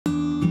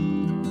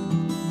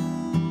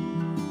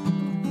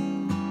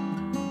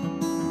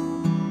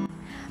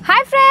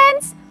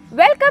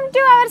Welcome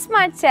to our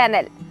smart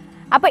channel.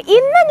 Now, I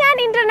am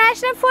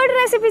International Food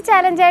Recipe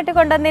Challenge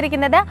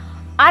Argentina.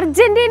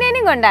 Argentina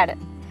is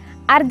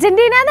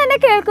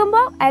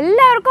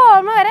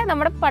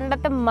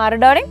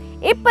Maradona,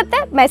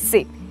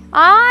 Messi.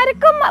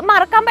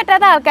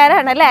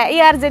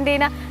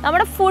 Argentina.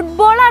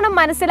 Football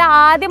is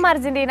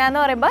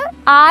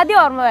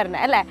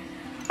Argentina.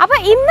 അപ്പോൾ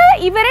ഇന്ന്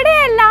ഇവരുടെ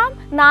എല്ലാം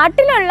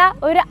നാട്ടിലുള്ള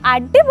ഒരു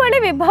അടിപൊളി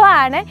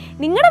വിഭവമാണ്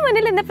നിങ്ങളുടെ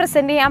മുന്നിൽ ഇന്ന്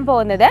പ്രസന്റ് ചെയ്യാൻ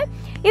പോകുന്നത്.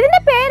 ഇതിന്റെ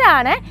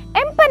പേരാണ്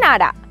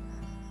എംപനാഡ.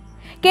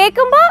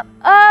 കേൾക്കുമ്പോൾ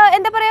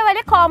എന്താ പറയുക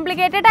വലിയ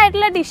കോംപ്ലിക്കേറ്റഡ്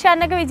ആയിട്ടുള്ള ഡിഷ്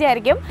ആണെന്നൊക്കെ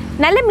വിചാരിക്കും.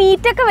 നല്ല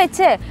മീറ്റൊക്കെ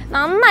വെച്ച്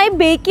നന്നായി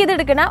ബേക്ക്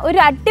ചെയ്തെടുക്കുന്ന ഒരു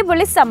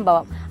അടിപൊളി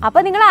സംഭവം.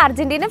 അപ്പോൾ നിങ്ങൾ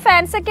അർജന്റീന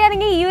ഫാൻസ് ഒക്കെ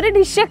ആണെങ്കിൽ ഈ ഒരു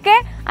ഡിഷൊക്കെ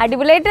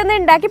അടിപൊളിയായിട്ടൊന്ന്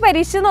ഉണ്ടാക്കി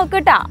പരീക്ഷിച്ച്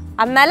നോക്കൂട്ടോ.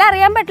 എന്നാലേ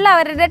അറിയാൻ പറ്റില്ല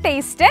അവരുടെ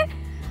ടേസ്റ്റ്.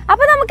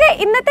 അപ്പോൾ നമുക്ക്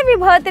ഇന്നത്തെ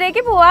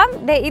വിഭവത്തിലേക്ക് പോവാം.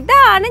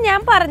 ഇതാണ്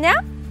ഞാൻ പറഞ്ഞ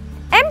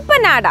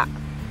എംപനാഡ.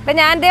 അപ്പം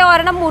ഞാൻ ഇതേ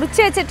ഒരെണ്ണം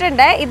മുറിച്ച്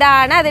വെച്ചിട്ടുണ്ട്.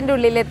 ഇതാണ് അതിൻ്റെ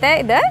ഉള്ളിലത്തെ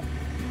ഇത്.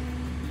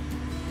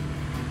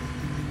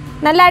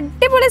 നല്ല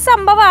അടിപൊളി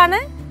സംഭവമാണ്.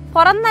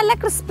 പുറം നല്ല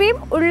ക്രിസ്പിയും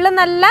ഉള്ളിൽ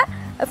നല്ല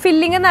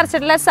ഫില്ലിങ്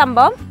നിറച്ചിട്ടുള്ള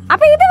സംഭവം.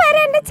 അപ്പോൾ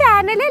ഇതുവരെ എൻ്റെ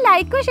ചാനൽ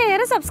ലൈക്കും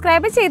ഷെയറും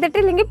സബ്സ്ക്രൈബ്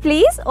ചെയ്തിട്ടില്ലെങ്കിൽ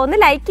പ്ലീസ് ഒന്ന്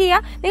ലൈക്ക്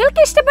ചെയ്യുക.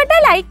 നിങ്ങൾക്ക് ഇഷ്ടപ്പെട്ടാൽ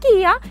ലൈക്ക്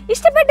ചെയ്യുക,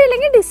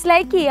 ഇഷ്ടപ്പെട്ടില്ലെങ്കിൽ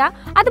ഡിസ്ലൈക്ക് ചെയ്യുക.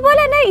 അതുപോലെ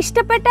തന്നെ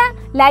ഇഷ്ടപ്പെട്ട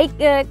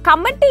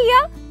കമൻറ്റ്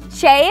ചെയ്യുക,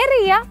 ഷെയർ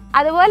ചെയ്യുക,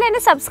 അതുപോലെ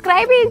തന്നെ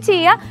സബ്സ്ക്രൈബ്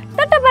ചെയ്യുക.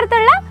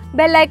 തൊട്ടപ്പുറത്തുള്ള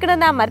ബെല്ലൈക്കൺ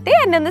ഒന്ന് അമർത്തി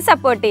എന്നെ ഒന്ന്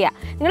സപ്പോർട്ട് ചെയ്യുക.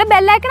 നിങ്ങൾ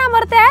ബെല്ലൈക്കൺ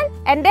അമർത്തിയാൽ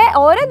എൻ്റെ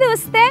ഓരോ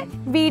ദിവസത്തെ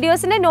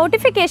വീഡിയോസിൻ്റെ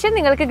നോട്ടിഫിക്കേഷൻ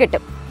നിങ്ങൾക്ക്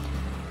കിട്ടും.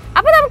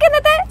 അപ്പോൾ നമുക്ക്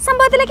ഇന്നത്തെ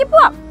സംഭവത്തിലേക്ക്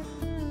പോവാം.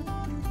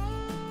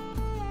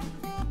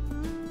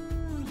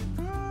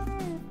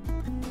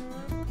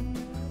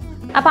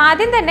 അപ്പോൾ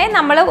ആദ്യം തന്നെ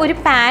നമ്മൾ ഒരു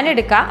പാൻ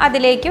എടുക്കുക.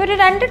 അതിലേക്ക് ഒരു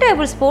 2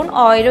 ടേബിൾ സ്പൂൺ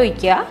ഓയിൽ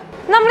ഒഴിക്കുക.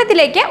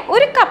 നമ്മളിതിലേക്ക്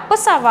 1 കപ്പ്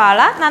സവാള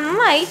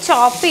നന്നായി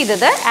ചോപ്പ്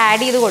ചെയ്തത്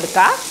ആഡ് ചെയ്ത്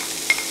കൊടുക്കുക.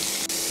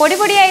 പൊടി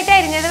പൊടിയായിട്ട്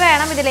അരിഞ്ഞത്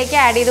വേണം ഇതിലേക്ക്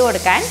ആഡ് ചെയ്ത്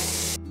കൊടുക്കാൻ.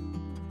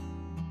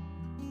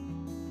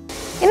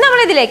 ഇനി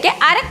നമ്മളിതിലേക്ക്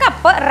 1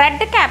 കപ്പ്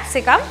റെഡ്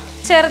കാപ്സിക്കം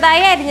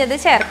ചെറുതായി അരിഞ്ഞത്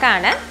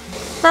ചേർക്കാണ്.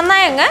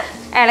 നന്നായി അങ്ങ്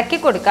ഇളക്കി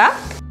കൊടുക്കുക.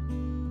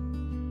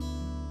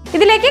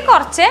 ഇതിലേക്ക്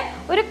കുറച്ച്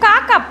ഒരു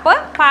 1/4 കപ്പ്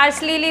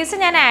പാഴ്സ്ലി ലീവ്സ്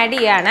ഞാൻ ആഡ്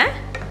ചെയ്യാണ്.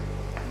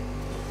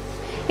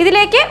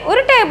 ഇതിലേക്ക്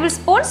 1 table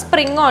spoon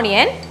spring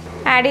onion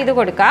add ചെയ്ത്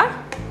കൊടുക്കുക.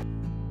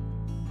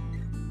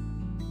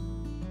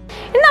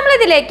 ഇനി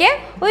നമ്മളിതിലേക്ക്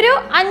ഒരു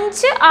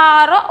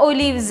 5-6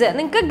 ഒലീവ്സ്,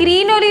 നിങ്ങൾക്ക്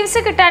ഗ്രീൻ ഒലീവ്സ്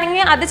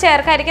കിട്ടുകയാണെങ്കിൽ അത്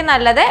ചേർക്കായിരിക്കും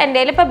നല്ലത്. എൻ്റെ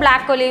കയ്യിൽ ഇപ്പോൾ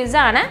ബ്ലാക്ക് ഒലീവ്സ്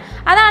ആണ്,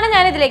 അതാണ്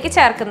ഞാൻ ഇതിലേക്ക്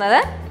ചേർക്കുന്നത്.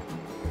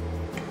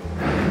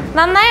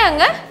 നന്നായി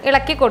അങ്ങ്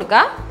ഇളക്കി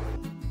കൊടുക്കുക.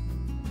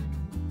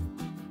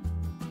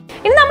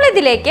 ഇനി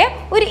നമ്മളിതിലേക്ക്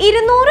ഒരു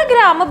 200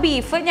 ഗ്രാം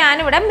ബീഫ്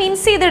ഞാനിവിടെ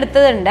മിൻസ്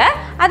ചെയ്തെടുത്തതുണ്ട്,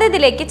 അത്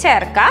ഇതിലേക്ക്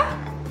ചേർക്കാം.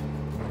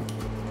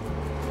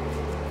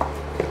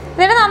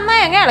 എന്നിട്ട്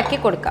നന്നായി അങ്ങ് ഇളക്കി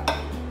കൊടുക്കാം.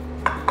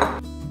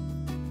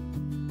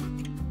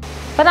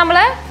 അപ്പോൾ നമ്മൾ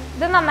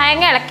ഇത് നന്നായി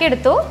അങ്ങ്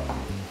ഇളക്കിയെടുത്തു.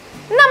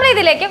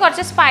 നമ്മളിതിലേക്ക്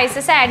കുറച്ച്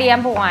സ്പൈസസ് ആഡ് ചെയ്യാൻ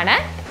പോവാണ്.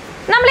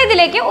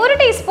 നമ്മളിതിലേക്ക് 1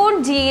 ടീസ്പൂൺ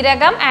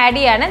ജീരകം ആഡ്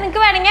ചെയ്യാണ്.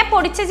 നിങ്ങൾക്ക് വേണമെങ്കിൽ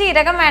പൊടിച്ച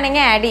ജീരകം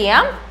വേണമെങ്കിൽ ആഡ്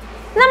ചെയ്യാം.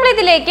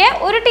 നമ്മളിതിലേക്ക്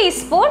 1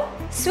 ടീസ്പൂൺ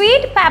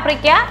സ്വീറ്റ്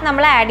പാപ്രിക്ക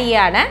നമ്മൾ ആഡ്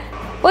ചെയ്യാണ്.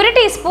 1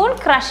 teaspoon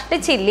crushed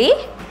chilli,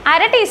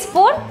 1/2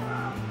 teaspoon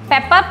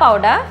pepper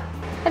powder.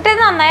 എന്നിട്ട്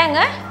നന്നായി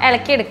അങ്ങ്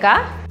ഇളക്കിയെടുക്കുക.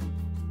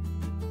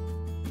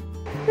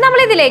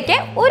 നമ്മളിതിലേക്ക്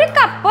 1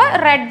 കപ്പ്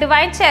റെഡ്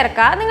വൈൻ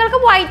ചേർക്കുക. നിങ്ങൾക്ക്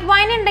വൈറ്റ്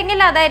വൈൻ ഉണ്ടെങ്കിൽ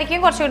അതായിരിക്കും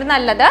കുറച്ചുകൂടി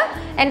നല്ലത്.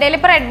 എൻ്റെ കയ്യിൽ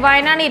ഇപ്പോൾ റെഡ്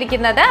വൈനാണ്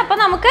ഇരിക്കുന്നത്. അപ്പോൾ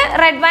നമുക്ക്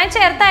റെഡ് വൈൻ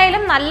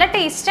ചേർത്തായാലും നല്ല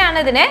ടേസ്റ്റാണ്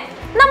ഇതിന്.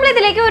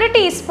 നമ്മളിതിലേക്ക് 1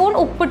 ടീസ്പൂൺ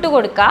ഉപ്പിട്ട്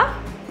കൊടുക്കുക.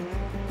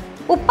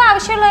 ഉപ്പ്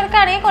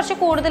ആവശ്യമുള്ളവർക്കാണെങ്കിൽ കുറച്ച്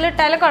കൂടുതൽ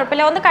ഇട്ടാലും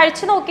കുഴപ്പമില്ല. ഒന്ന്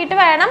കഴിച്ച് നോക്കിയിട്ട്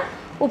വേണം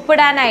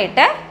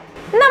ഉപ്പിടാനായിട്ട്.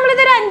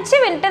 നമ്മളിതൊരു 5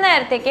 മിനിറ്റ്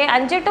നേരത്തേക്ക്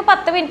 5 to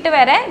 10 മിനിറ്റ്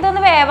വരെ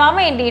ഇതൊന്ന് വേവാൻ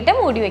വേണ്ടിയിട്ട്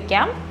മൂടി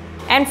വയ്ക്കാം.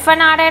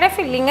 എംപനാഡയുടെ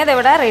ഫില്ലിങ്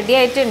ഇതിവിടെ റെഡി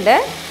ആയിട്ടുണ്ട്.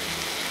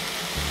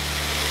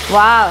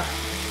 വാവ്,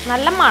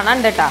 നല്ല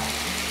മണമുണ്ട് കേട്ടോ.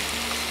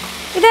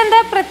 ഇതെന്താ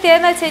പ്രത്യേകത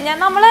എന്ന് വെച്ച് കഴിഞ്ഞാൽ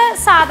നമ്മൾ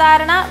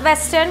സാധാരണ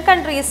വെസ്റ്റേൺ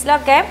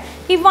കൺട്രീസിലൊക്കെ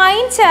ഈ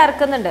വൈൻ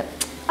ചേർക്കുന്നുണ്ട്.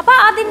 അപ്പോൾ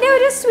അതിൻ്റെ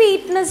ഒരു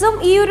സ്വീറ്റ്നെസ്സും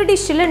ഈ ഒരു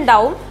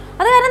ഡിഷിലുണ്ടാവും.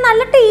 അത് കാരണം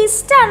നല്ല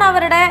ടേസ്റ്റാണ്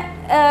അവരുടെ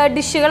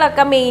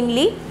ഡിഷുകളൊക്കെ.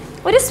 മെയിൻലി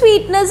ഒരു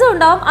സ്വീറ്റ്നെസ്സും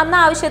ഉണ്ടാവും, അന്ന്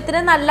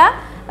ആവശ്യത്തിന് നല്ല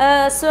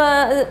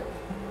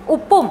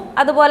ഉപ്പും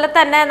അതുപോലെ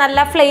തന്നെ നല്ല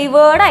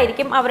ഫ്ലേവേർഡ്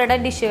ആയിരിക്കും അവരുടെ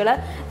ഡിഷുകൾ.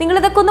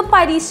 നിങ്ങളിതൊക്കെ ഒന്ന്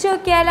പരീക്ഷിച്ച്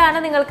നോക്കിയാലാണ്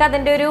നിങ്ങൾക്ക്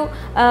അതിൻ്റെ ഒരു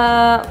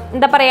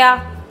എന്താ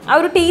പറയുക ആ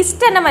ഒരു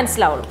ടേസ്റ്റ് തന്നെ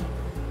മനസ്സിലാവുള്ളൂ.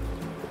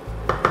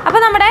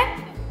 അപ്പോൾ നമ്മുടെ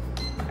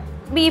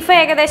ബീഫ്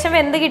ഏകദേശം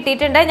വെന്ത്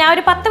കിട്ടിയിട്ടുണ്ട്. ഞാൻ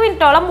ഒരു 10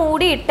 മിനിറ്റോളം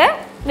മൂടിയിട്ട്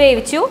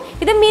വേവിച്ചു.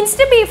 ഇത്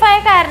മിൻസ്ഡ് ബീഫായ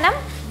കാരണം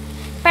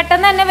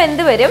പെട്ടെന്ന് തന്നെ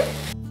വെന്ത് വരും.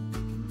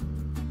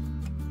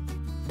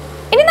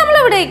 ഇനി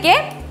നമ്മളിവിടേക്ക്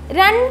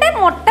 2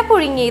 മുട്ട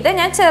പുഴുങ്ങിയത്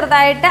ഞാൻ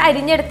ചെറുതായിട്ട്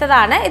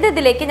അരിഞ്ഞെടുത്തതാണ്. ഇത്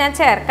ഇതിലേക്ക് ഞാൻ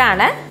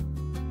ചേർക്കാണ്.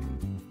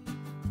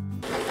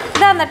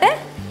 ഇത് എന്നിട്ട്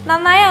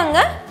നന്നായി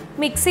അങ്ങ്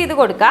മിക്സ് ചെയ്ത്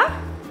കൊടുക്കുക.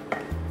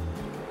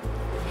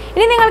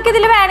 ഇനി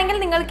നിങ്ങൾക്കിതിൽ വേണമെങ്കിൽ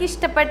നിങ്ങൾക്ക്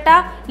ഇഷ്ടപ്പെട്ട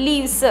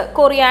ലീവ്സ്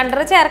കൊറിയാണ്ടർ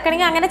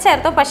ചേർക്കണമെങ്കിൽ അങ്ങനെ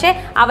ചേർത്തോ. പക്ഷേ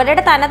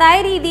അവരുടെ തനതായ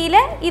രീതിയിൽ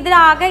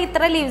ഇതിലാകെ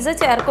ഇത്ര ലീവ്സ്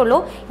ചേർക്കുള്ളൂ.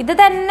 ഇത്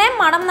തന്നെ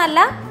മണം നല്ല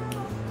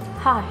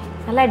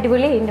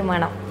അടിപൊളിയുണ്ട്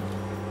മണം.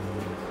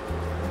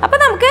 അപ്പോൾ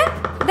നമുക്ക്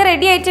ഇത്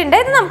റെഡി ആയിട്ടുണ്ട്.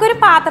 ഇത് നമുക്കൊരു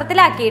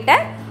പാത്രത്തിലാക്കിയിട്ട്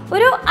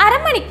ഒരു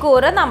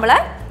അരമണിക്കൂർ നമ്മൾ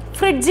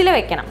ഫ്രിഡ്ജിൽ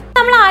വെക്കണം.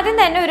 നമ്മൾ ആദ്യം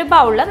തന്നെ ഒരു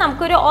ബൗളിൽ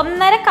നമുക്കൊരു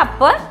 1.5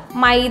 കപ്പ്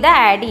മൈദ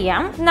ആഡ്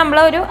ചെയ്യാം. നമ്മൾ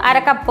ഒരു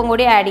 1/2 കപ്പും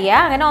കൂടി ആഡ്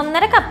ചെയ്യുക. അങ്ങനെ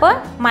 1.5 കപ്പ്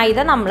മൈദ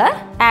നമ്മൾ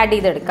ആഡ്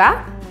ചെയ്തെടുക്കുക.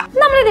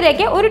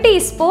 നമ്മളിതിലേക്ക് 1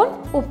 ടീസ്പൂൺ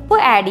ഉപ്പ്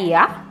ആഡ്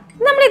ചെയ്യുക.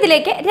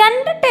 നമ്മളിതിലേക്ക്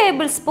 2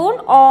 ടേബിൾ സ്പൂൺ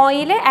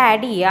ഓയിൽ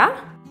ആഡ്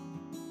ചെയ്യുക.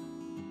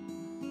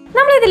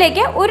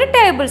 നമ്മളിതിലേക്ക് 1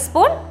 ടേബിൾ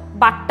സ്പൂൺ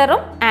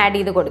ബട്ടറും ആഡ്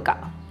ചെയ്ത് കൊടുക്കുക.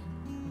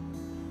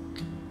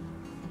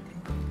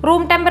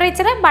 റൂം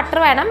ടെമ്പറേച്ചർ ബട്ടർ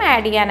വേണം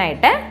ആഡ്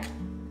ചെയ്യാനായിട്ട്.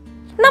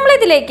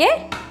 നമ്മളിതിലേക്ക്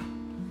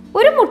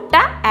 1 മുട്ട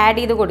ആഡ്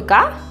ചെയ്ത്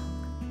കൊടുക്കുക.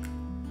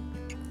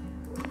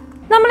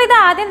 നമ്മളിത്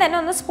ആദ്യം തന്നെ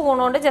ഒന്ന് സ്പൂൺ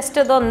കൊണ്ട്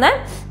ജസ്റ്റ് ഇതൊന്ന്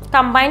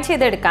കമ്പൈൻ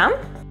ചെയ്തെടുക്കാം.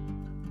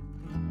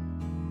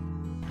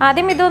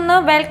 ആദ്യം ഇതൊന്ന്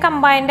വെൽ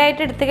കമ്പൈൻഡ്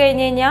ആയിട്ട് എടുത്തു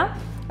കഴിഞ്ഞ് കഴിഞ്ഞാൽ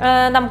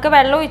നമുക്ക്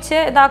വെള്ളം ഒഴിച്ച്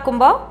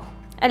ഇതാക്കുമ്പോൾ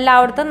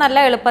എല്ലായിടത്തും നല്ല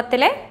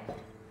എളുപ്പത്തിൽ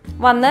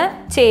വന്ന്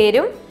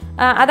ചേരും.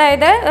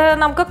 അതായത്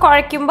നമുക്ക്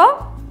കുഴയ്ക്കുമ്പോൾ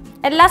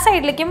എല്ലാ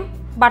സൈഡിലേക്കും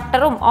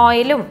ബട്ടറും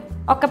ഓയിലും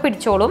ഒക്കെ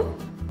പിടിച്ചോളും.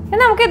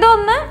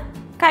 നമുക്കിതൊന്ന്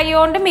കൈ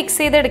കൊണ്ട് മിക്സ്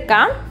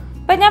ചെയ്തെടുക്കാം.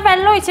 ഇപ്പം ഞാൻ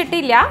വെള്ളം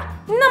ഒഴിച്ചിട്ടില്ല.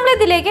 ഇനി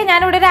നമ്മളിതിലേക്ക്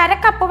ഞാനിവിടെ ഒരു 1/2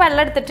 കപ്പ്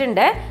വെള്ളം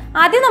എടുത്തിട്ടുണ്ട്.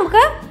 ആദ്യം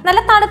നമുക്ക് നല്ല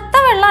തണുത്ത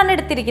വെള്ളമാണ്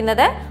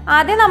എടുത്തിരിക്കുന്നത്.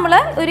 ആദ്യം നമ്മൾ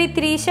ഒരു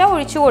ഇത്തിരീശ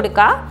ഒഴിച്ചു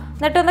കൊടുക്കുക.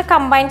 എന്നിട്ടൊന്ന്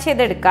കമ്പൈൻ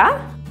ചെയ്തെടുക്കുക.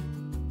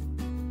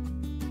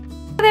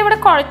 ഇതിവിടെ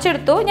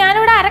കുഴച്ചെടുത്തു.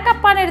 ഞാനിവിടെ 1/2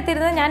 കപ്പാണ്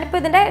എടുത്തിരുന്നത്. ഞാനിപ്പോൾ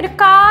ഇതിൻ്റെ ഒരു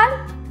 1/4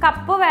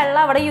 കപ്പ്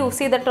വെള്ളം അവിടെ യൂസ്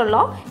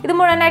ചെയ്തിട്ടുള്ളൂ. ഇത്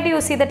മുഴുവനായിട്ട്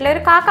യൂസ് ചെയ്തിട്ടില്ല.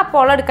 ഒരു 1/4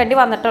 കപ്പോളം എടുക്കേണ്ടി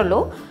വന്നിട്ടുള്ളൂ.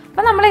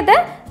 അപ്പം നമ്മളിത്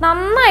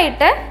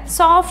നന്നായിട്ട്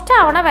സോഫ്റ്റ്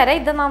ആവണ വരെ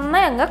ഇത്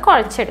നന്നായി അങ്ങ്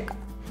കുഴച്ചെടുക്കാം.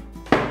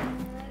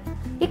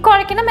 ഈ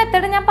കുഴയ്ക്കുന്ന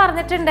മെത്തേഡ് ഞാൻ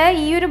പറഞ്ഞിട്ടുണ്ട്.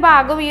 ഈ ഒരു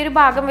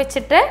ഭാഗം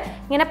വെച്ചിട്ട്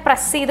ഇങ്ങനെ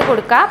പ്രസ് ചെയ്ത്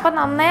കൊടുക്കുക. അപ്പം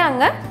നന്നായി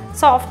അങ്ങ്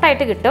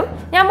സോഫ്റ്റായിട്ട് കിട്ടും.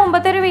 ഞാൻ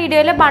മുമ്പത്തെ ഒരു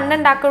വീഡിയോയിൽ ബണ്ണ്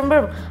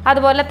ഉണ്ടാക്കുമ്പോഴും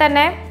അതുപോലെ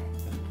തന്നെ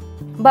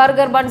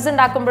ബർഗർ ബൺസ്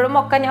ഉണ്ടാക്കുമ്പോഴും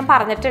ഒക്കെ ഞാൻ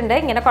പറഞ്ഞിട്ടുണ്ട്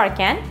ഇങ്ങനെ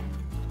കുഴയ്ക്കാൻ.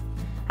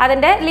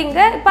 അതിൻ്റെ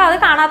ലിങ്ക് ഇപ്പോൾ അത്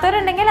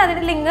കാണാത്തവരുണ്ടെങ്കിൽ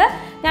അതിൻ്റെ ലിങ്ക്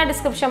ഞാൻ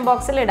ഡിസ്ക്രിപ്ഷൻ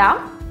ബോക്സിൽ ഇടാം.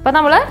 അപ്പോൾ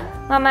നമ്മൾ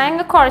നന്നായി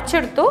അങ്ങ്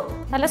കുഴച്ചെടുത്തു.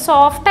 നല്ല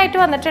സോഫ്റ്റായിട്ട്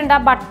വന്നിട്ടുണ്ട്.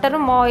 ആ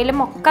ബട്ടറും ഓയിലും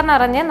ഒക്കെ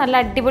നിറഞ്ഞ് നല്ല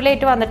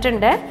അടിപൊളിയായിട്ട്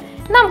വന്നിട്ടുണ്ട്.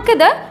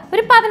 നമുക്കിത്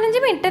ഒരു 15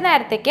 മിനിറ്റ്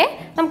നേരത്തേക്ക്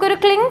നമുക്കൊരു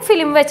ക്ലിങ്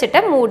ഫിലിം വെച്ചിട്ട്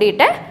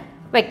മൂടിയിട്ട്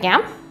വെക്കാം.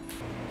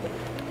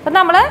 അപ്പം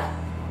നമ്മൾ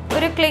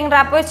ഒരു ക്ലിങ്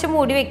റാപ്പ് വെച്ച്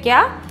മൂടി വെക്കുക.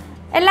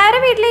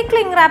 എല്ലാവരും വീട്ടിൽ ഈ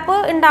ക്ലിങ് റാപ്പ്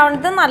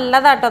ഉണ്ടാവുന്നത്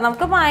നല്ലതാട്ടോ.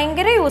 നമുക്ക്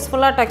ഭയങ്കര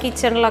യൂസ്ഫുൾ ആട്ടോ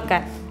കിച്ചണിലൊക്കെ.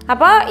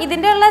 അപ്പോൾ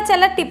ഇതിൻ്റെ ഉള്ള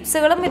ചില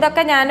ടിപ്സുകളും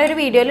ഇതൊക്കെ ഞാനൊരു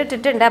വീഡിയോയിൽ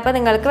ഇട്ടിട്ടുണ്ട്. അപ്പോൾ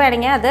നിങ്ങൾക്ക്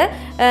വേണമെങ്കിൽ അത്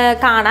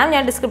കാണാം.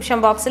 ഞാൻ ഡിസ്ക്രിപ്ഷൻ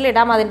ബോക്സിൽ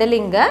ഇടാം അതിൻ്റെ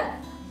ലിങ്ക്.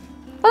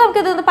 അപ്പോൾ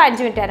നമുക്കിതൊന്ന്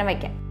 15 മിനിറ്റ് നേരം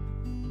വയ്ക്കാം.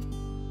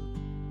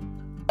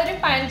 ഒരു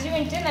 15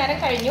 മിനിറ്റ് നേരം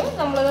കഴിഞ്ഞു.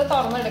 നമ്മളിത്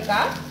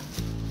തുറന്നെടുക്കാം.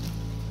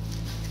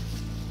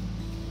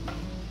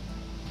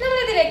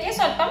 നമ്മളിതിലേക്ക്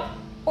സ്വല്പം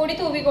പൊടി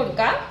തൂവി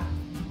കൊടുക്കാം.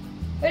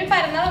 ഒരു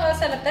പരന്ന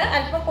സ്ഥലത്ത്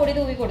അല്പം പൊടി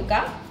തൂവി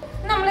കൊടുക്കാം.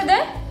 നമ്മളിത്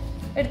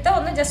എടുത്ത്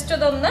ഒന്ന് ജസ്റ്റ്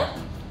ഇതൊന്ന്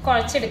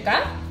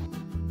കുഴച്ചെടുക്കാം.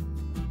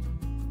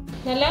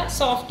 നല്ല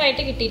സോഫ്റ്റ്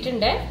ആയിട്ട്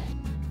കിട്ടിയിട്ടുണ്ട്.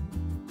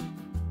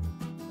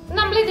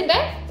 നമ്മളിതിൻ്റെ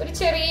ഒരു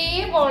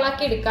ചെറിയ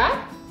ബോളാക്കി എടുക്കാം.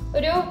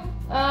 ഒരു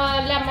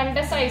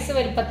ലെമണിൻ്റെ സൈസ്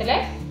വലുപ്പത്തില്.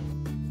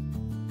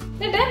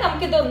 എന്നിട്ട്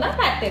നമുക്കിതൊന്ന്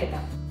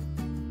പരത്തിയെടുക്കാം.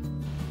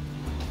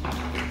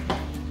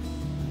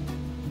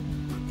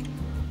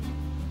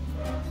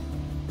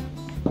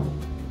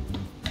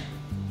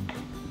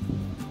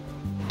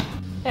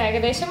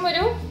 ഏകദേശം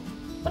ഒരു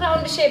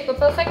റൗണ്ട് ഷേപ്പ്,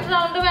 പെർഫെക്റ്റ്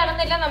റൗണ്ട്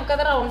വേണമെന്നില്ല,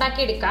 നമുക്കത് റൗണ്ട്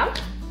ആക്കി എടുക്കാം.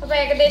 അപ്പൊ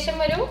ഏകദേശം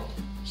ഒരു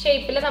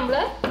ഷേപ്പിൽ നമ്മൾ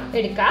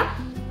എടുക്കാം.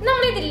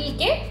 നമ്മൾ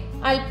ഇതിലേക്ക്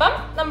അല്പം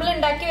നമ്മൾ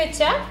ഉണ്ടാക്കി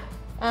വെച്ച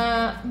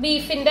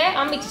ബീഫിന്റെ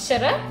ആ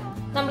മിക്സ്ചർ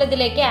നമ്മൾ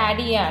ഇതിലേക്ക്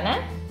ആഡ് ചെയ്യാണ്.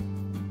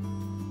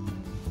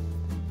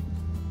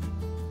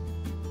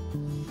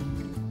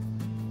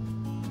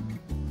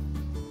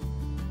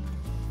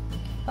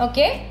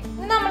 ഓക്കെ,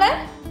 നമ്മൾ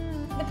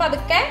ഇത്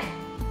പതുക്കെ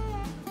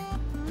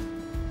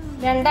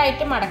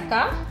രണ്ടായിട്ട്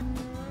മടക്കാം.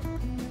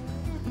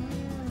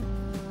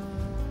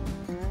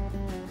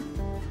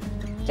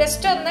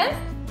 ജസ്റ്റ് ഒന്ന്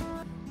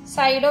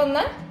സൈഡ്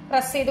ഒന്ന്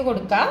പ്രസ് ചെയ്ത്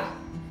കൊടുക്കാം.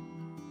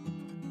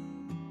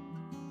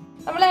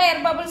 നമ്മൾ എയർ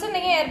ബബിൾസ്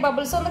ഉണ്ടെങ്കിൽ എയർ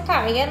ബബിൾസ് ഒന്ന്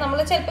കളയുക. നമ്മൾ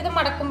ചിലപ്പോൾ ഇത്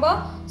മടക്കുമ്പോൾ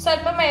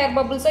സ്വല്പം എയർ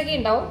ബബിൾസ് ഒക്കെ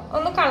ഉണ്ടാവും,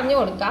 ഒന്ന് കളഞ്ഞു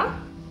കൊടുക്കാം.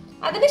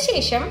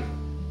 അതിനുശേഷം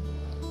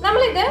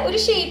നമ്മളിത് ഒരു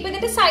ഷേപ്പ്,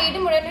 ഇതിന്റെ സൈഡ്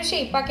മുഴുവൻ ഒരു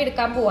ഷേപ്പ് ആക്കി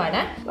എടുക്കാൻ പോവാണ്.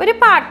 ഒരു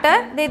പാർട്ട്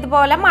ഇത്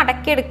ഇതുപോലെ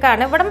മടക്കി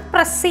എടുക്കാണ്. ഇവിടെ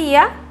പ്രസ്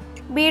ചെയ്യുക,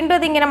 വീണ്ടും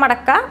ഇതിങ്ങനെ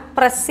മടക്കുക,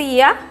 പ്രസ്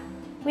ചെയ്യുക,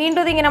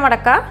 വീണ്ടും ഇതിങ്ങനെ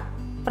മടക്കുക,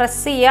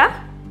 പ്രസ്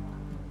ചെയ്യുക.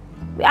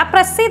 ആ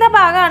പ്രസ് ചെയ്ത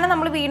ഭാഗമാണ്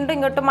നമ്മൾ വീണ്ടും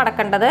ഇങ്ങോട്ട്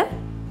മടക്കേണ്ടത്.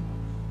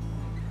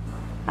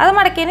 അത്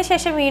മടക്കിയതിന്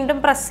ശേഷം വീണ്ടും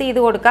പ്രസ് ചെയ്ത്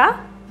കൊടുക്കുക,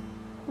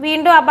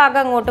 വീണ്ടും ആ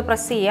ഭാഗം അങ്ങോട്ട്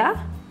പ്രസ്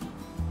ചെയ്യുക.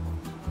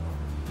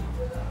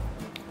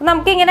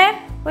 നമുക്കിങ്ങനെ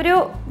ഒരു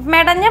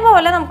മെടഞ്ഞ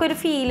പോലെ നമുക്കൊരു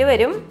ഫീല്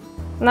വരും.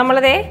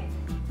 നമ്മളിതേ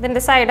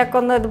ഇതിൻ്റെ സൈഡൊക്കെ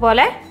ഒന്ന്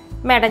ഇതുപോലെ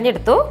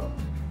മെടഞ്ഞെടുത്തു.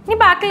 ഇനി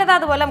ബാക്കിയുള്ളത്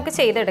അതുപോലെ നമുക്ക്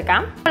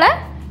ചെയ്തെടുക്കാം.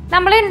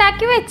 നമ്മൾ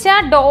ഉണ്ടാക്കി വെച്ച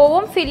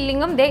ഡോവും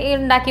ഫില്ലിങ്ങും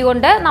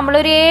ഉണ്ടാക്കിക്കൊണ്ട്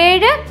നമ്മളൊരു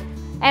 7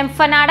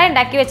 എംപനാഡ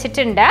ഉണ്ടാക്കി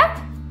വെച്ചിട്ടുണ്ട്.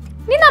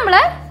 ഇനി നമ്മൾ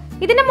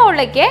ഇതിൻ്റെ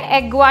മുകളിലേക്ക്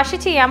എഗ് വാഷ്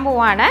ചെയ്യാൻ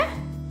പോവാണ്.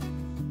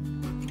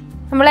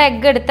 നമ്മൾ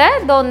എഗ് എടുത്ത്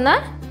ഇതൊന്ന്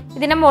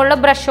ഇതിൻ്റെ മുകളിൽ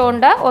ബ്രഷ്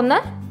കൊണ്ട് ഒന്ന്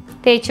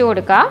തേച്ച്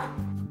കൊടുക്കുക.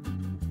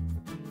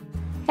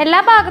 എല്ലാ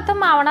ഭാഗത്തും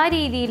ആവണ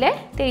രീതിയിൽ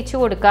തേച്ച്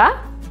കൊടുക്കുക.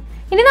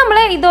 ഇനി നമ്മൾ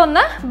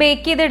ഇതൊന്ന്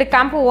ബേക്ക്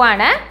ചെയ്തെടുക്കാൻ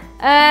പോവാണ്.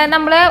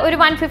 നമ്മൾ ഒരു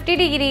 150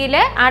 ഡിഗ്രിയിൽ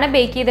ആണ്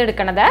ബേക്ക്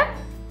ചെയ്തെടുക്കണത്.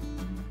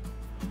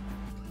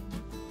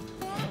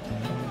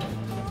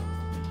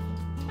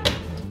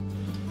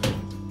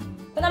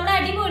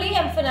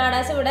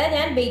 എംപനാഡാസ് ഇവിടെ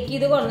ഞാൻ ബേക്ക്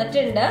ചെയ്ത്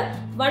കൊണ്ടിട്ടുണ്ട്.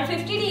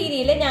 150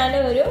 ഡിഗ്രിയിൽ ഞാൻ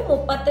ഒരു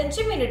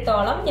 35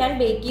 മിനിറ്റോളം ഞാൻ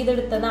ബേക്ക്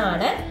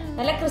ചെയ്തെടുത്തതാണ്.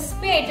 നല്ല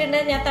ക്രിസ്പി ആയിട്ടുണ്ട്.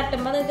 ഞാൻ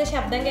തട്ടുമ്പോൾ നിങ്ങൾക്ക്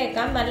ശബ്ദം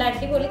കേൾക്കാം. നല്ല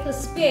അടിപൊളി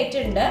ക്രിസ്പി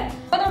ആയിട്ടുണ്ട്.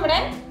 അപ്പൊ നമ്മുടെ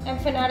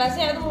എംപനാഡാസ്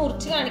ഞാനത്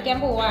മുറിച്ച് കാണിക്കാൻ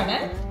പോവാണ്.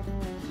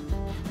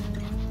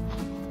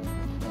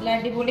 നല്ല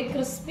അടിപൊളി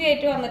ക്രിസ്പി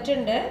ആയിട്ട്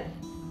വന്നിട്ടുണ്ട്.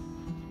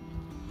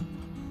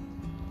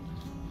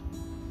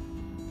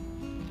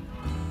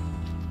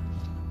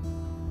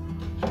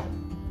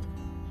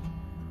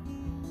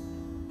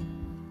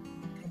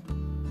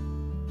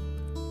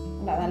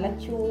 നല്ല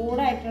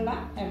ചൂടായിട്ടുള്ള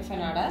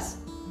എംപനാഡാസ്.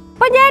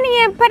 അപ്പൊ ഞാൻ ഈ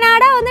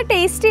എംപനാഡ ഒന്ന്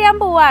ടേസ്റ്റ് ചെയ്യാൻ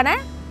പോവാണ്.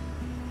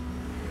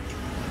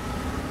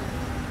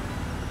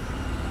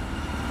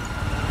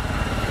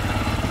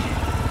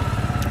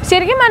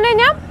 ശരിക്കും പറഞ്ഞു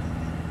കഴിഞ്ഞാൽ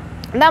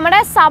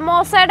നമ്മുടെ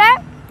സമോസയുടെ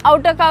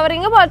ഔട്ടർ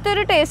കവറിങ് പോലത്തെ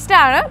ഒരു ടേസ്റ്റ്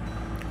ആണ്.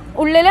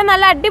 ഉള്ളിൽ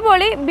നല്ല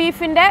അടിപൊളി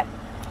ബീഫിന്റെ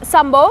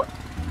സംഭവം.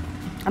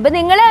 അപ്പൊ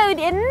നിങ്ങൾ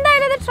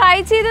എന്തായാലും ഇത് ട്രൈ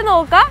ചെയ്ത്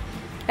നോക്കുക.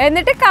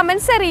 എന്നിട്ട്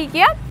കമന്റ്സ്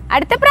അറിയിക്കുക.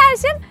 അടുത്ത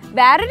പ്രാവശ്യം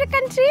വേറൊരു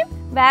കൺട്രിയും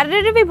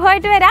വേറൊരു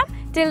വിഭവമായിട്ട് വരാം.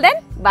 Till then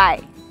bye.